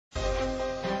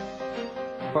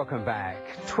Welcome back.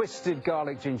 Twisted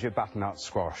garlic ginger butternut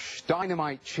squash,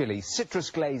 dynamite chili, citrus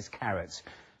glazed carrots.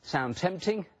 Sound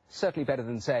tempting? Certainly better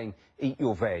than saying, eat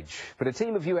your veg. But a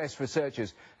team of US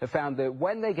researchers have found that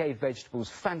when they gave vegetables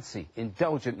fancy,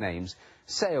 indulgent names,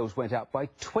 sales went up by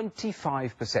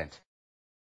 25%.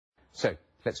 So,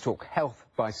 let's talk health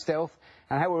by stealth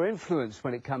and how we're influenced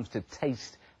when it comes to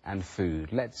taste and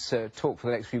food. Let's talk for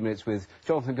the next few minutes with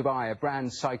Jonathan Gabay, a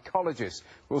brand psychologist.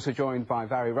 We're also joined by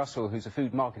Barry Russell, who's a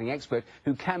food marketing expert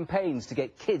who campaigns to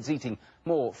get kids eating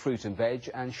more fruit and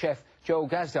veg, and Chef Joel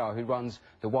Gazdar, who runs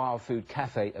the Wild Food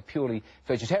Cafe, a purely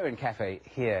vegetarian cafe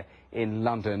here in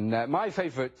London. My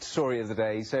favourite story of the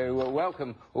day, so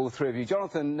welcome all three of you.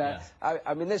 Jonathan, Yes.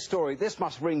 I mean, this story, this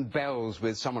must ring bells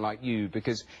with someone like you,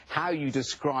 because how you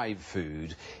describe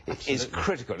food is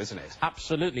critical, isn't it?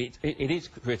 Absolutely, it is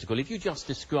critical. If you just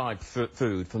describe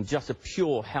food from just a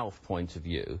pure health point of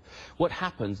view, what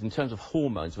happens in terms of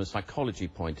hormones from a psychology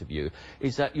point of view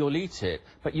is that you'll eat it,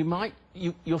 but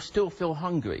you'll still feel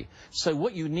hungry. So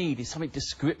what you need is something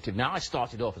descriptive. Now, I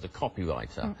started off as a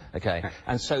copywriter, okay,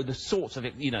 and so the sorts of,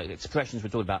 expressions we're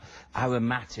talking about,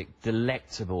 aromatic,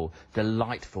 delectable,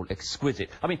 delightful, exquisite.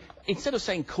 I mean, instead of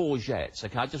saying courgettes,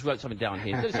 okay, I just wrote something down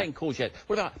here. Instead of saying courgette,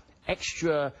 what about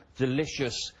extra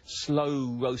delicious,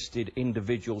 slow-roasted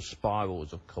individual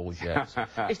spirals of courgettes?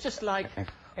 It's just like,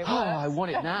 oh, I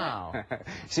want it now.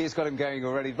 See, it's got him going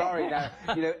already. Barry, now,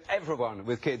 everyone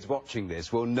with kids watching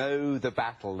this will know the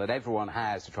battle that everyone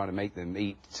has to try to make them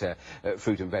eat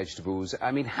fruit and vegetables.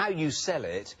 I mean, how you sell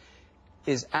it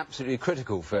is absolutely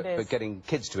critical for getting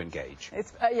kids to engage.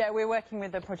 Yeah, we're working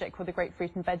with a project called the Great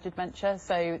Fruit and Veg Adventure.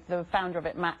 So the founder of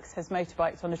it, Max, has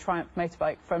motorbiked on a Triumph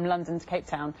motorbike from London to Cape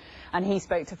Town, and he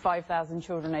spoke to 5,000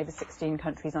 children over 16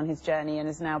 countries on his journey, and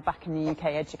is now back in the UK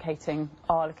educating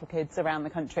our little kids around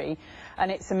the country. And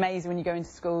it's amazing when you go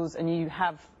into schools and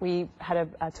we had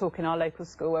a talk in our local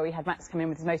school where we had Max come in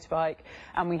with his motorbike,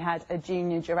 and we had a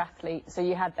junior giraffe. So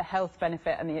you had the health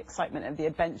benefit and the excitement of the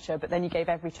adventure, but then you gave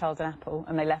every child an apple,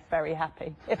 and they left very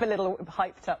happy, if a little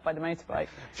hyped up by the motorbike.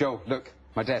 Joel, look,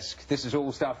 my desk. This is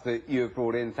all stuff that you have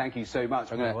brought in. Thank you so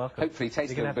much. I'm going to hopefully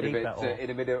taste a little bit of it in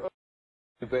a minute.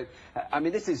 But, I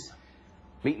mean, this is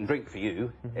meat and drink for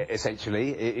you,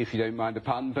 essentially, if you don't mind the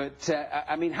pun. But,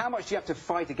 I mean, how much do you have to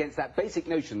fight against that basic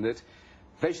notion that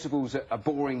vegetables are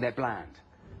boring, they're bland?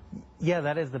 Yeah,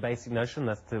 that is the basic notion.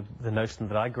 That's the notion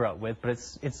that I grew up with. But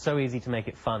it's so easy to make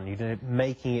it fun.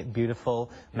 Making it beautiful,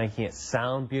 making it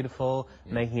sound beautiful,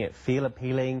 making it feel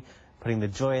appealing, putting the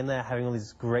joy in there, having all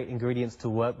these great ingredients to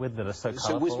work with that are so colourful.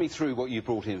 So whiz me through what you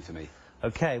brought in for me.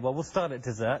 Okay, well, we'll start at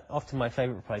dessert. Often my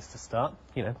favourite place to start.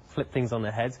 Flip things on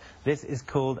their heads. This is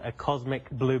called a cosmic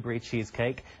blueberry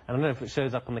cheesecake. And I don't know if it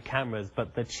shows up on the cameras,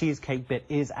 but the cheesecake bit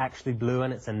is actually blue,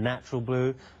 and it's a natural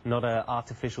blue, not an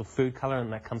artificial food colour,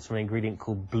 and that comes from an ingredient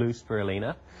called blue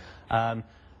spirulina.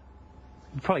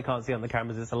 You probably can't see on the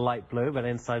cameras, it's a light blue, but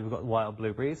inside we've got wild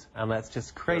blueberries, and that's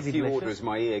just crazy delicious. A few orders in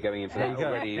my ear going in for that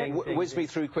already. Whiz me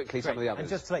through quickly some of the others. And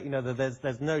just to let you know that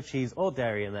there's no cheese or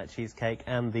dairy in that cheesecake,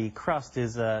 and the crust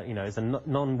is a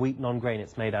non-wheat, non-grain.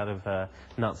 It's made out of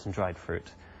nuts and dried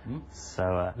fruit.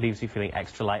 So leaves you feeling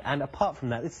extra light. And apart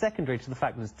from that, it's secondary to the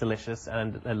fact that it's delicious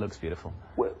and it looks beautiful.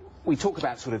 We talk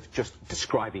about sort of just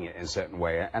describing it in a certain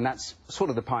way, and that's sort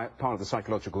of the part of the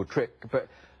psychological trick, but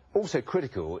also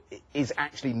critical is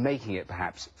actually making it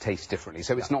perhaps taste differently.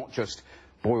 So it's not just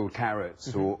boiled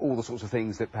carrots or all the sorts of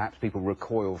things that perhaps people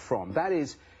recoil from. That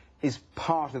is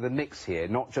part of the mix here,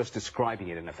 not just describing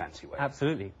it in a fancy way.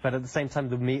 Absolutely. But at the same time,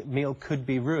 the meal could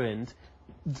be ruined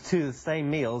to the same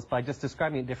meals by just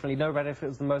describing it differently. No matter if it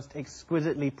was the most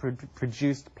exquisitely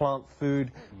produced plant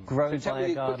food grown by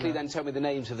a gardener. Quickly then tell me the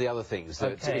names of the other things,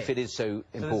 if it is so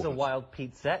important. So this is a wild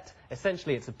pizzette.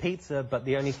 Essentially it's a pizza, but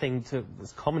the only thing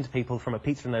that's common to people from a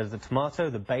pizza in there is the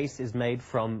tomato. The base is made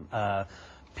from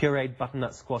pureed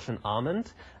butternut squash and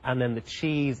almond, and then the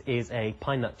cheese is a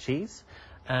pine nut cheese.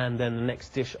 And then the next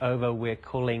dish over, we're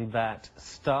calling that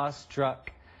Starstruck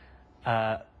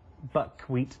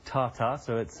buckwheat tartare,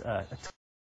 so it's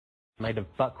made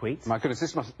of buckwheat. My goodness,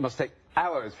 this must take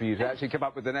hours for you to actually come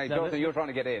up with the name. Jonathan, you're trying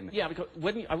to get in. Yeah, because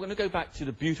I'm going to go back to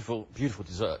the beautiful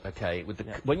dessert, okay?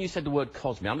 When you said the word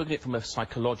cosmic, I'm looking at it from a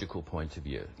psychological point of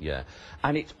view, yeah.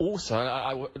 And it's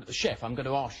also, Chef, I'm going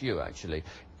to ask you, actually,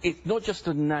 it's not just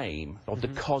the name of the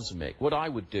cosmic. What I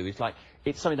would do is,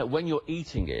 it's something that when you're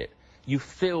eating it, you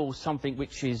feel something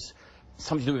which is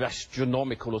something to do with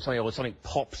astronomical or something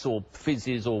pops or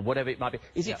fizzes or whatever it might be.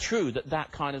 Is it true that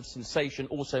that kind of sensation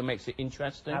also makes it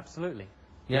interesting? Absolutely.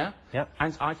 Yeah? Yeah.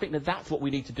 And I think that that's what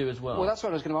we need to do as well. Well, that's what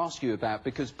I was going to ask you about,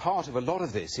 because part of a lot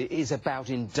of this is about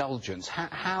indulgence.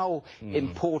 How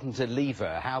important a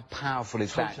lever, how powerful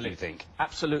is that, do you think?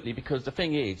 Absolutely, because the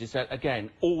thing is that, again,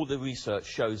 all the research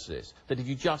shows this, that if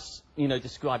you just, you know,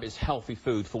 describe it as healthy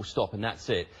food, full stop, and that's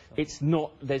it, it's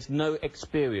not, there's no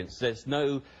experience, there's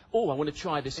no, oh, I want to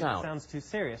try this out. It sounds too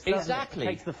serious. Exactly. It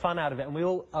takes the fun out of it,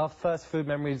 and our first food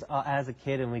memories are as a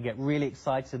kid, and we get really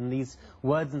excited, and these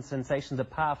words and sensations are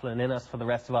powerful and in us for the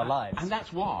rest of our lives. And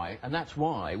that's why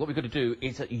what we've got to do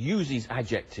is use these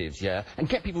adjectives, yeah, and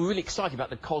get people really excited about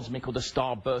the cosmic or the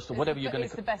starburst or whatever you're going to...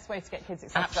 It's the best way to get kids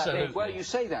excited Absolutely. about food. Well, you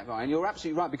say that, Ryan, you're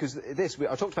absolutely right, because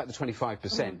I talked about the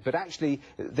 25%, but actually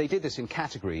they did this in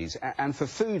categories, and for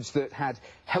foods that had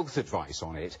health advice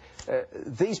on it,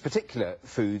 these particular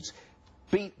foods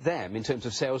beat them in terms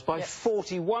of sales by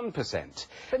 41%.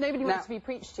 But nobody wants to be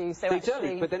preached to, so they actually...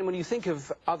 don't, but then when you think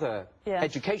of other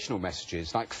educational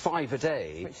messages, like 5 a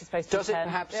day, Which is supposed to does be it 10.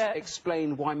 perhaps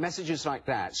explain why messages like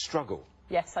that struggle?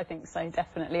 Yes, I think so,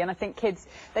 definitely. And I think kids,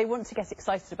 they want to get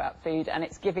excited about food, and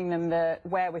it's giving them the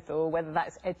wherewithal, whether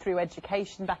that's through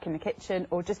education back in the kitchen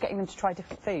or just getting them to try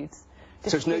different foods.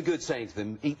 So it's no good saying to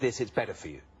them, eat this, it's better for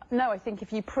you? No, I think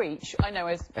if you preach, I know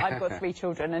as I've got 3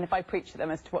 children, and if I preach to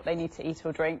them as to what they need to eat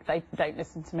or drink, they don't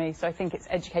listen to me. So I think it's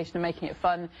education and making it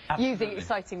fun, using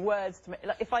exciting words.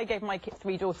 Like if I gave my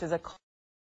 3 daughters a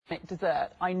cosmic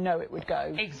dessert, I know it would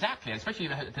go. Exactly, especially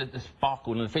the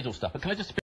sparkle and the fizzle stuff. But can I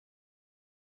just...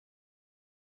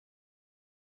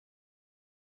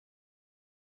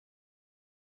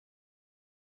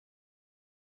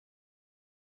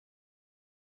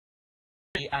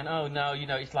 And oh no, you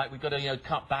know, it's like we've got to, you know,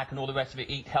 cut back and all the rest of it,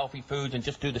 eat healthy foods and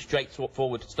just do the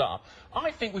straightforward stuff.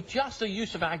 I think with just the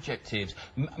use of adjectives,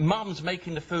 mums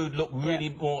making the food look really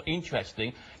more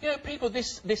interesting, you know, people,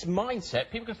 this mindset,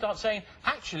 people can start saying,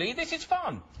 actually, this is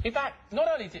fun. In fact, not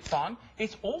only is it fun,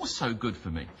 it's also good for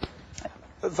me.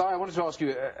 Vi, I wanted to ask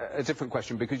you a different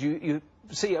question, because you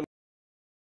see a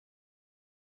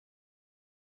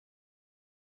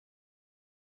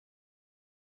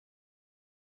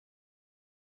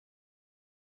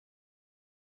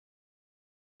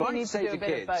You need to do a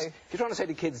bit of both. If you're trying to say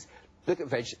to kids, look at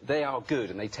veg, they are good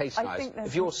and they taste nice.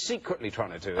 If you're secretly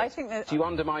trying to do it, do you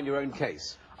undermine your own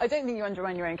case? I don't think you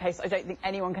undermine your own case. I don't think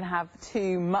anyone can have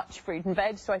too much fruit and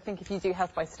veg. So I think if you do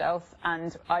health by stealth,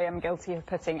 and I am guilty of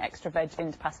putting extra veg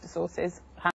into pasta sauces.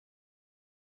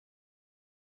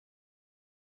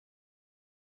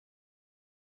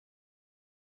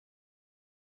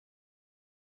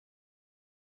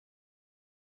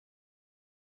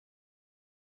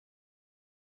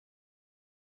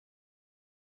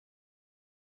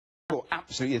 You're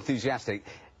absolutely enthusiastic.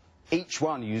 Each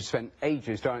one you spent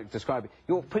ages trying to describe it.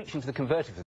 You're preaching to the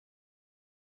converted.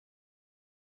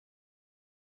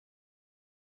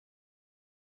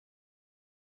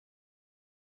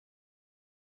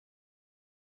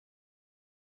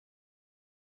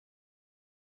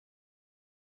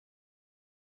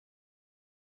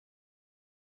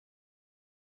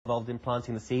 Involved in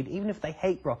planting the seed, even if they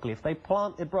hate broccoli. If they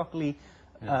plant the broccoli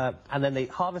and then they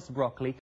harvest the broccoli,